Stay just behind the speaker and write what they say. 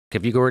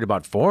If you're worried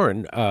about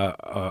foreign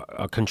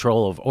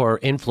control of or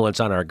influence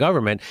on our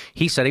government,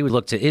 he said he would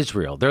look to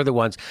Israel. They're the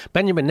ones.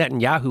 Benjamin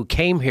Netanyahu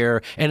came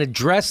here and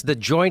addressed the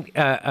joint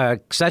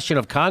session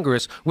of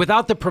Congress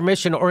without the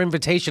permission or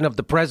invitation of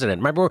the president.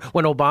 Remember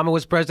when Obama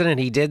was president,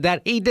 he did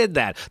that? He did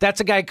that. That's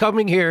a guy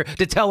coming here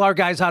to tell our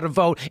guys how to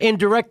vote in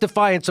direct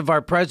defiance of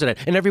our president,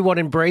 and everyone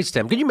embraced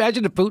him. Can you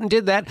imagine if Putin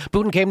did that?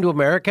 Putin came to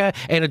America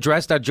and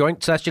addressed our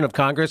joint session of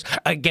Congress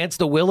against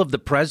the will of the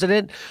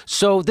president?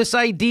 So this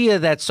idea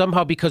that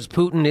somehow because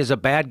Putin is a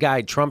bad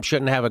guy, Trump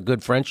shouldn't have a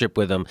good friendship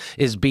with him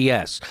is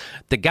BS.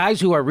 The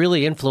guys who are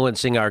really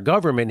influencing our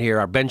government here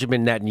are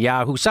Benjamin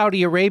Netanyahu,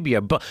 Saudi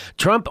Arabia.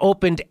 Trump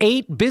opened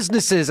 8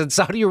 businesses in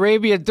Saudi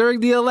Arabia during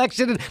the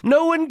election, and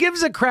no one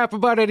gives a crap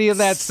about any of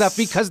that stuff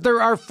because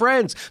they're our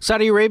friends.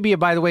 Saudi Arabia,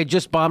 by the way,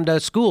 just bombed a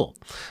school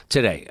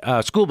today.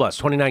 School bus,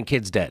 29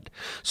 kids dead.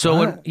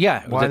 So,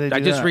 I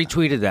just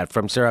retweeted that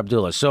from Sarah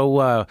Abdullah.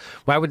 So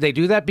why would they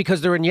do that?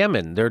 Because they're in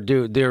Yemen.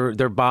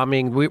 They're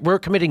bombing. We're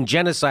committing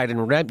genocide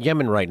in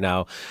Yemen right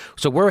now.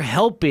 So we're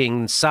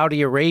helping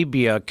Saudi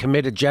Arabia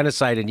commit a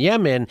genocide in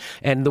Yemen.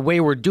 And the way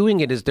we're doing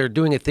it is they're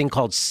doing a thing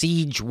called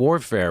siege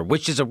warfare,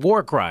 which is a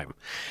war crime.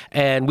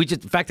 And in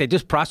fact, they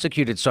just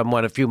prosecuted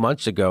someone a few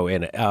months ago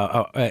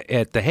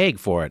at The Hague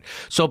for it.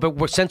 So,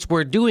 since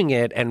we're doing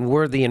it and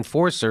we're the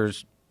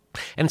enforcers,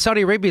 and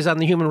Saudi Arabia is on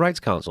the Human Rights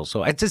Council.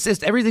 So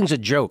everything's a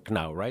joke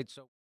now, right?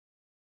 So.